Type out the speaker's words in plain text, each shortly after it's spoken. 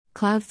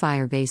Cloud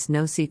Firebase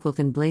NoSQL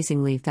can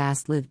blazingly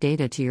fast-live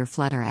data to your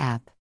Flutter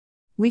app.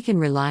 We can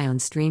rely on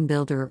Stream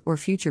Builder or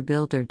Future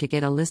Builder to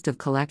get a list of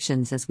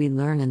collections as we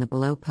learn in the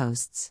below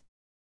posts.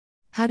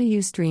 How to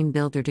use Stream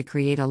Builder to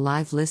create a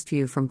live list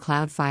view from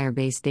Cloud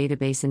Firebase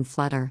database in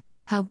Flutter.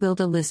 How build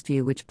a list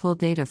view which pull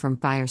data from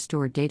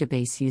Firestore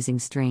database using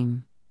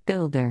Stream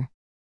Builder.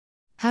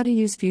 How to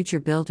use Future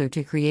Builder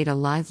to create a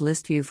live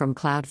list view from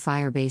Cloud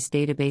Firebase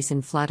database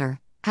in Flutter.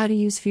 How to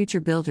use Future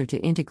Builder to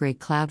integrate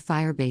Cloud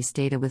Firebase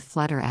data with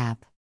Flutter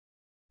app.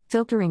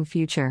 Filtering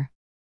Future.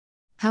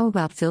 How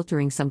about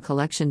filtering some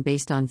collection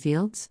based on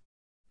fields?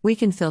 We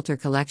can filter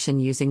collection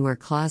using where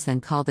clause,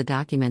 then call the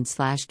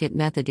document/get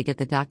method to get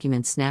the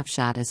document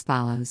snapshot as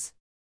follows.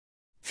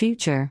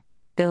 Future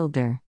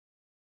Builder.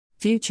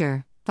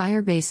 Future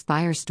Firebase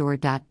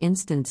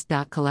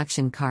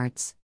Firestore.instance.collection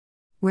carts.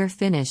 Where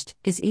finished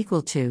is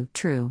equal to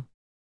true.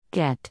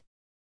 Get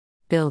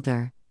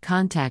Builder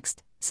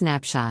context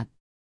snapshot.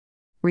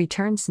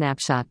 Return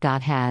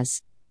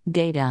snapshot.has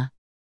data.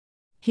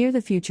 Here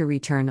the future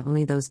return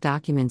only those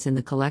documents in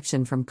the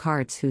collection from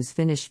carts whose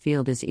finished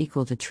field is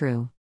equal to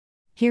true.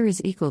 Here is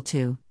equal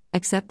to,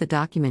 accept the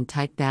document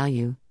type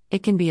value,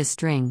 it can be a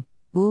string,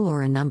 bool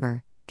or a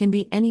number, can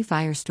be any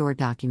Firestore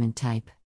document type.